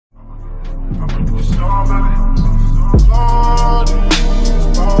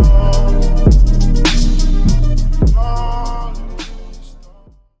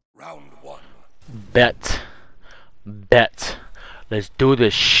Round one. Bet. Let's do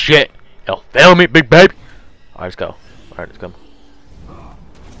this shit. Yo, feel me, big baby. Alright, let's go. Alright, let's go.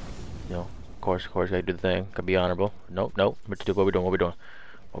 You know, of course, gotta do the thing. Gotta be honorable. Nope. What we doing?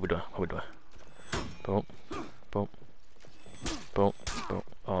 Boom.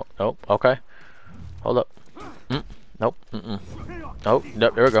 Oh, nope. Okay. Hold up. Nope. Oh,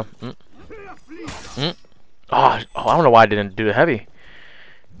 yep, there we go. Oh, I don't know why I didn't do the heavy.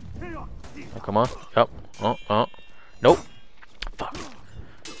 Oh, come on. Yep. Nope. Fuck.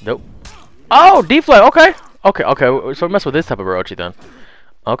 Nope. Oh, deflect. Okay. So mess with this type of Orochi then.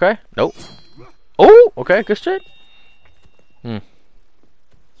 Okay. Nope. Oh, okay. Good shit. Yep.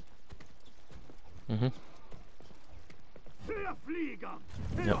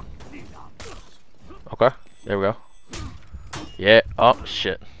 Okay. There we go. Yeah. Oh,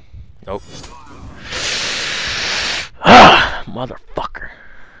 shit. Nope. Motherfucker.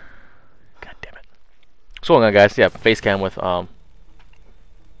 God damn it. So on, guys. Yeah, Facecam with Round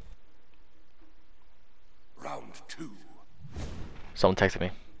two. Someone texted me.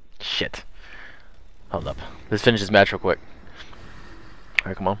 Shit. Hold up. Let's finish this match real quick.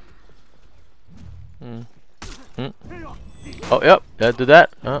 Alright, come on. Oh, yep. Yeah, do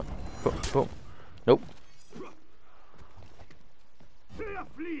that. Boom. Nope.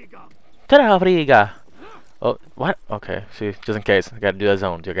 Friga. Oh, what? Okay. See, just in case. I gotta do that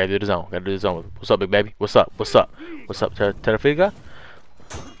zone. Gotta do the zone. What's up, big baby? What's up? Friga?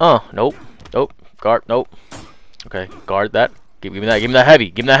 Nope. Guard. Nope. Okay. Guard that. Give me that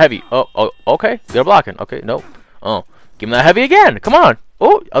heavy. Oh, okay. Good blocking. Okay. Nope. Give me that heavy again. Come on.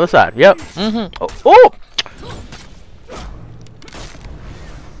 Oh, other side. Yep. Oh.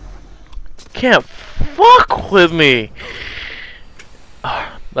 Can't fuck with me.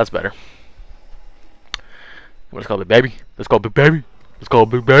 That's better. Let's go, big baby.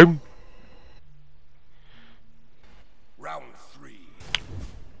 Round three.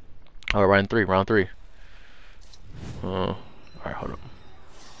 Oh, round three. Alright, hold up.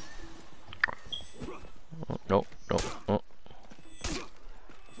 Nope.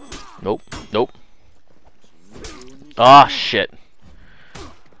 Nope. Ah, shit.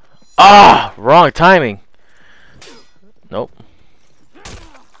 Wrong timing. Nope.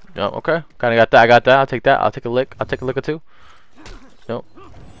 No, okay. Kinda got that. I got that. I'll take that. I'll take a lick or two. Nope.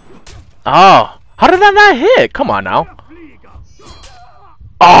 Oh, how did that not hit? Come on now.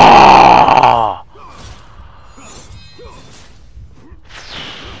 Oh!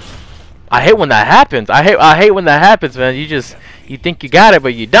 I hate when that happens. I hate when that happens, man. You think you got it,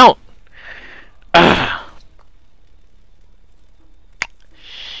 but you don't.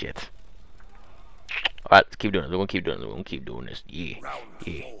 Shit. Alright, let's keep doing it. We're gonna keep doing this. Yeah.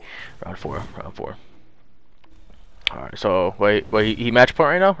 Round four. Alright, so wait, he match point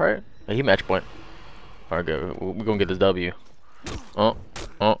right now, right? Yeah, he match point. Alright, good. We're gonna get this W. Nope.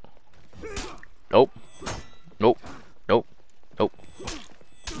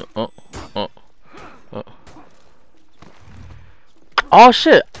 Oh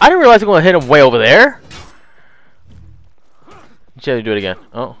shit! I didn't realize I'm gonna hit him way over there. You have to do it again.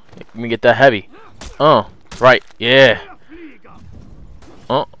 Oh, let me get that heavy. Right, yeah.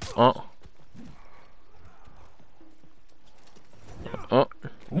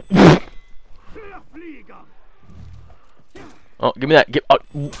 Give me that.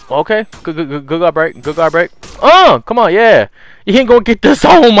 Okay. Good guard break. Come on, yeah. You ain't gonna get the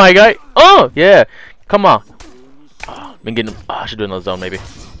zone, my guy. Yeah. Come on. Been getting. I should do another zone, maybe.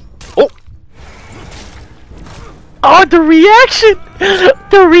 Oh, the reaction!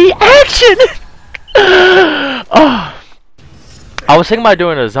 I was thinking about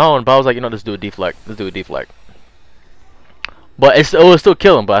doing a zone, but I was like, let's do a deflect. But it was still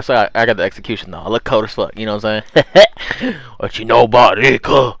killing, but I got the execution though. I look cold as fuck, you know what I'm saying? What you know about it,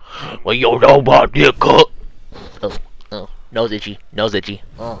 cuh? What you know about it, cuh? Oh, nose itchy. Alright,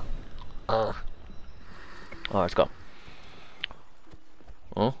 let's go.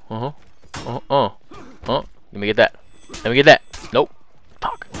 Let me get that. Nope.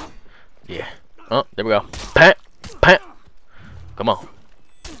 Fuck. Yeah. There we go. Pant. Come on.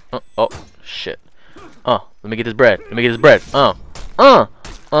 Oh, shit. Let me get this bread.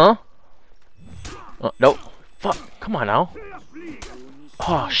 Nope. Fuck. Come on now.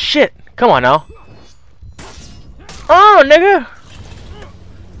 Oh, shit. Come on now. Nigga.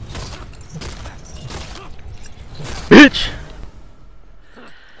 Bitch.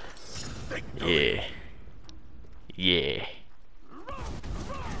 Yeah.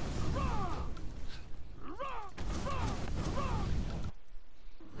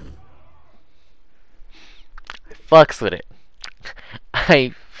 fucks with it.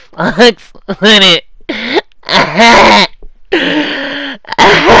 I fucks with it.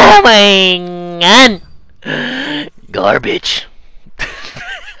 Oh my god. Garbage.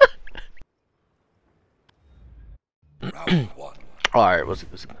 Round 1. Alright, let's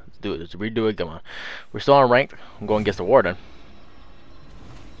do it. Let's redo it. Come on. We're still on ranked. I'm going against the warden.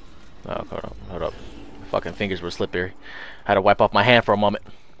 Oh, hold up. Fucking fingers were slippery. Had to wipe off my hand for a moment.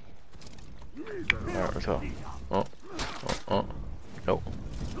 Alright, let's go. Nope.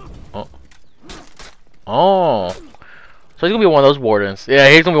 Oh. So he's gonna be one of those wardens. Yeah,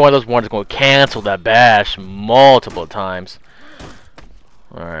 he's gonna be one of those wardens gonna cancel that bash multiple times.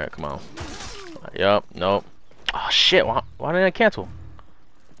 Alright, come on. Yup, nope. Oh shit, why didn't I cancel?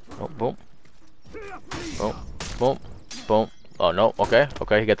 Oh, boom. Boom. Boom. Boom. Oh no, okay,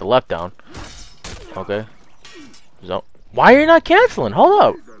 he got the left down. Okay. So why are you not canceling? Hold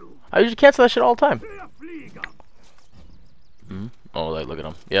up. I usually cancel that shit all the time. Oh, like, look at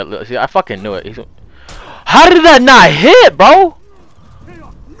him. Yeah, see, I fucking knew it. How did that not hit, bro?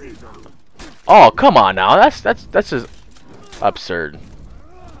 Oh, come on now. That's just absurd.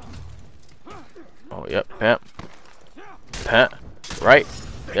 Oh, yep. Pant. Right.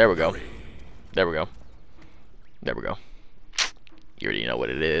 There we go. There we go. You already know what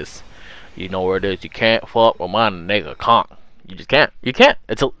it is. You know where it is. You can't fuck with my nigga Conk. You just can't. You can't.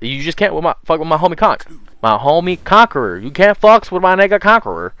 You just can't fuck with my homie Conk. My homie Conqueror. You can't fucks with my nigga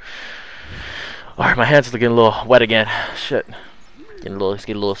Conqueror. Alright, my hands are getting a little wet again. Shit. Getting a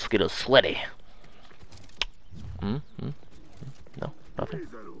little sweaty. No, nothing.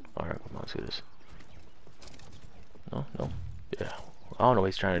 Alright, come on, let's do this. No. Yeah. I don't know what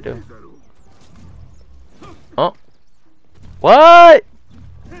he's trying to do. Oh. What?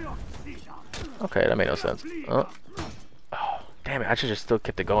 Okay, that made no sense. Oh, damn it! I should just still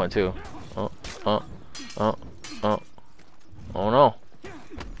kept it going too. Oh no! Oh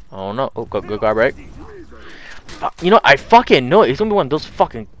no! Oh, good guard break. You know, I fucking knew it. He's gonna be one of those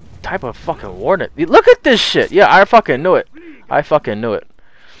fucking type of fucking warden. Look at this shit. Yeah, I fucking knew it.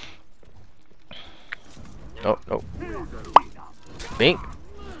 Oh no! Bink.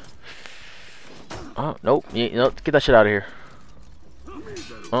 Oh nope. You know, get that shit out of here.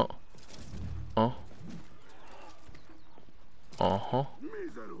 Oh.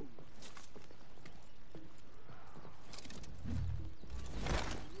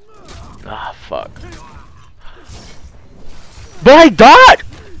 Ah, fuck. But I died!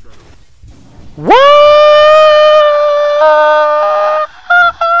 What?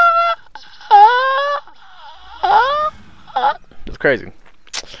 That's crazy.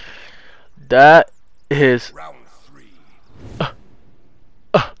 That is... Round 3.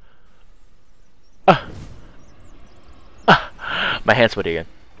 My hand's sweaty again.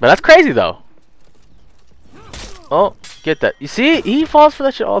 But that's crazy though. Oh, get that. You see, he falls for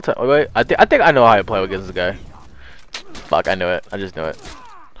that shit all the time. Oh, wait, I think I know how to play against this guy. Fuck, I knew it. I just knew it.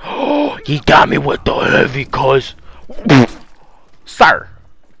 Oh, he got me with the heavy, cuz. Sir.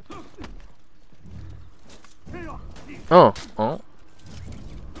 Oh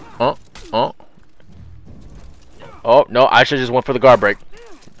no, I should just went for the guard break.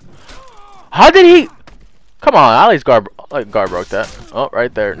 How did he? Come on, at least guard broke that. Oh,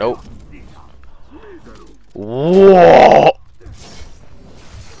 right there. Nope. Whoa.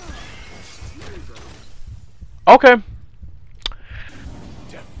 Okay.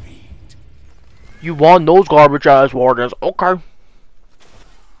 You want those garbage ass wardens? Okay.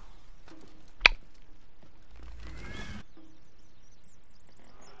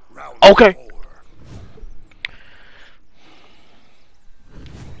 Okay.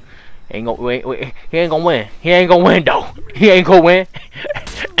 Ain't gonna wait. He ain't gonna win. He ain't gonna win though. He ain't gonna win.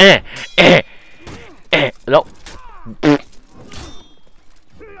 No.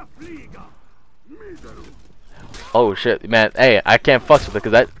 Oh shit, man. Hey, I can't fuck with it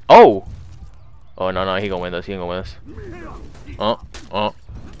because that. Oh no, he gonna win this. He ain't gonna win this.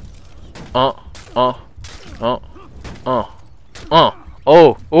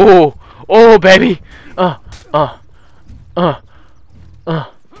 Oh, baby.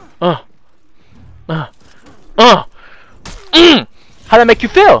 How'd that make you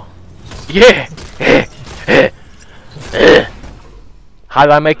feel? Yeah. How'd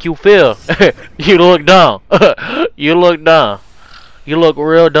that make you feel? You look dumb. You look dumb. You look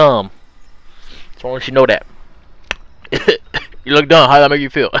real dumb. So I want you to know that. You look dumb. How'd that make you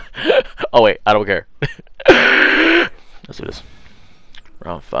feel? Oh wait, I don't care. Let's do this.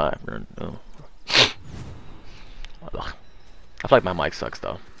 Round 5. I feel like my mic sucks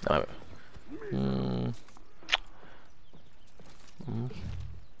though.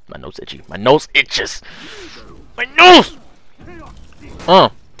 My nose itchy. My nose itches. My nose!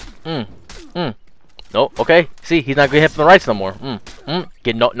 No, okay. See, he's not gonna hit from the rights no more.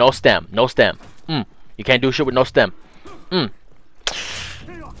 Get no stem. No stem. You can't do shit with no stem.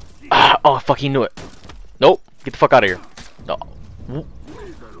 Oh, fuck, he knew it. Nope. Get the fuck out of here. No.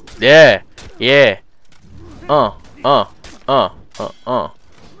 Yeah. Yeah. What?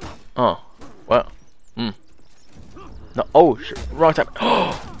 No. Oh, shit. Wrong time.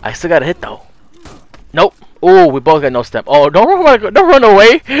 I still got a hit, though. Nope. Oh, we both got no stem. Oh, don't run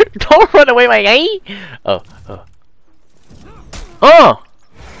away. Don't run away, my guy.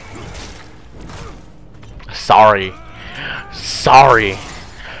 Sorry. Sorry,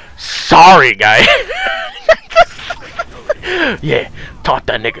 guy. Yeah, taunt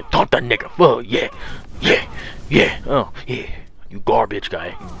that nigga. Well, yeah. Oh, yeah. You garbage,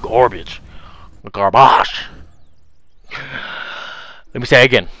 guy. You garbage. Garbage. Let me say it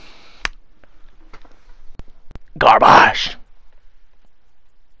again. Garbage.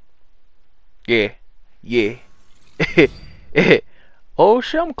 Yeah. Oh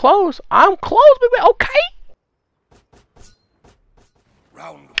shit, I'm close, baby. Okay.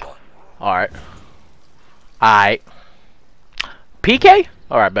 Round 1. Alright. PK?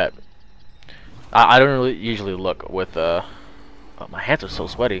 Alright, bet. I don't really usually look with oh, my hands are so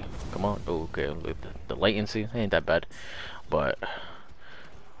sweaty. Come on. Oh, okay. The latency ain't that bad. But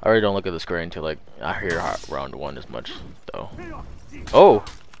I really don't look at the screen until like I hear round 1 as much though. Oh,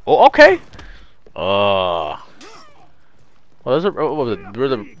 okay. Well, what was it? Was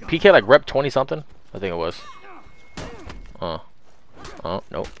the PK like rep 20 something? I think it was. Nope.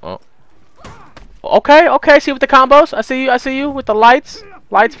 Okay. See with the combos. I see you with the lights,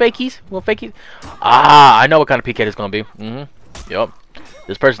 fakies, little fakies. I know what kind of PK it's gonna be. Yep.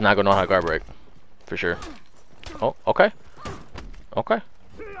 This person's not gonna know how to guard break, for sure. Oh, okay. Oh.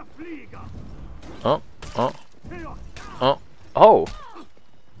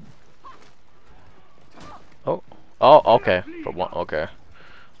 Oh, okay. For one, okay.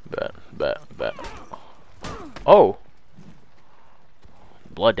 Bet. Oh.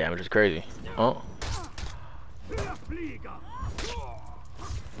 Blood damage is crazy. Oh.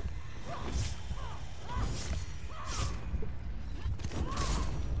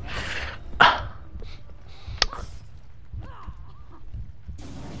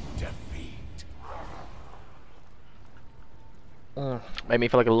 Made me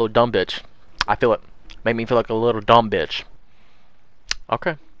feel like a little dumb bitch. I feel it. Made me feel like a little dumb bitch.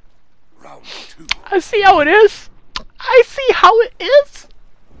 Okay. Round 2. I see how it is. I see how it is.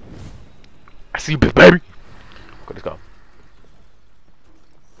 I see you, big baby. Okay, let's go.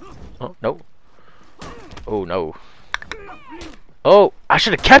 Oh, no. Oh, no. Oh, I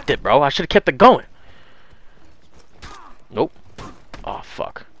should have kept it, bro. I should have kept it going. Nope. Oh,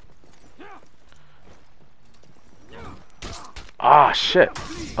 fuck. Ah, shit.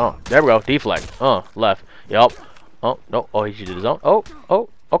 Oh, there we go. Deflect. Left. Yup. Oh, no. Oh, he did his own. Oh,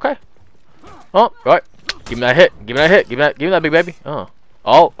 okay. Oh, right. Give me that hit. Give me that big baby. Oh.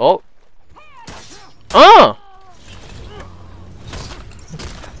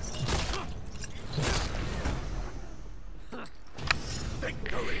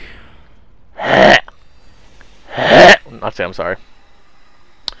 I'll say I'm sorry.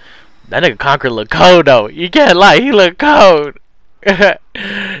 That nigga Conqueror look cold though. You can't lie. He look cold.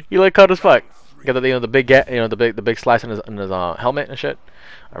 He look cold as fuck. Got the the big the big slice in his helmet and shit.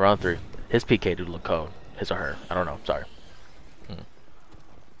 Round 3. His PK dude look cold. His or her. I don't know. Sorry.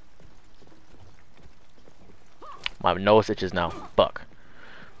 My nose itches now. Fuck.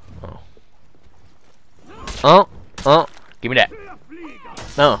 Give me that.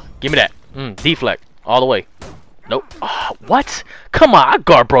 No, give me that. Deflect all the way. Nope. Oh, what? Come on, I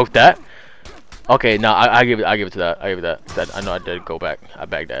guard broke that. Okay, no, I give it to that. I give it that. I know I did go back. I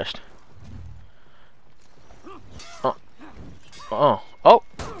backdashed. Oh.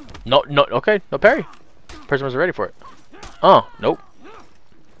 No. Okay, no parry. Person wasn't ready for it. Nope.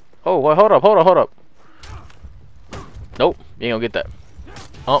 Oh, well, hold up. Nope, you ain't gonna get that.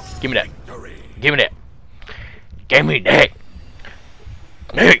 Oh, give me that. Give me that.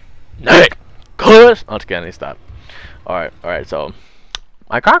 Cuz. I'm just kidding. Stop. All right. So,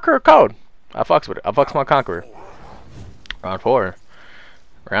 my Conqueror code. I fucks with it. I fucks my Conqueror. Round 4.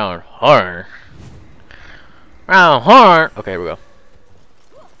 Round hard. Okay, here we go.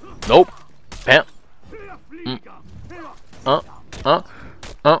 Nope. Pam.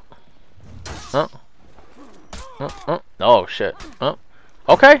 Oh shit.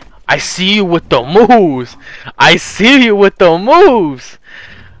 Okay. I see you with the moves.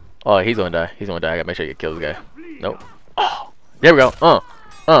 Oh, he's gonna die. I gotta make sure you kill this guy. Nope. Oh, there we go.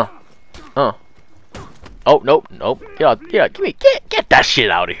 Oh, nope, nope. Get that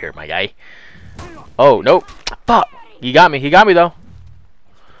shit out of here, my guy. Oh, nope. Fuck. He got me though.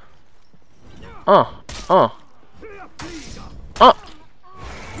 Uh.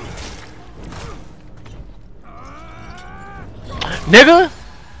 Nigga.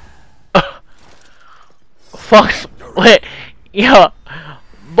 Fuck. Wait. Yo.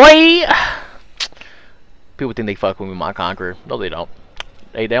 Boy. People think they fuck with me, my conqueror. No, they don't.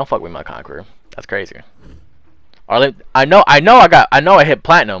 They don't fuck with my conqueror. That's crazy. I know I hit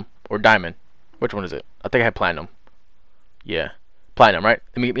platinum or diamond. Which one is it? I think I had platinum. Yeah. Platinum, right?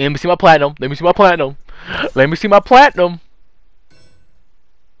 Let me see my platinum. Let me see my platinum. Let me see my platinum.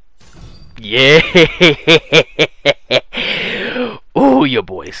 Yeah. Ooh, your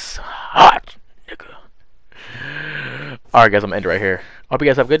boy's hot, nigga. Alright, guys, I'm gonna end it right here. I hope you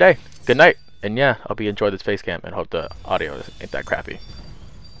guys have a good day. Good night. And yeah, I hope you enjoyed this face cam and hope the audio ain't that crappy.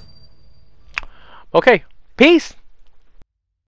 Okay. Peace.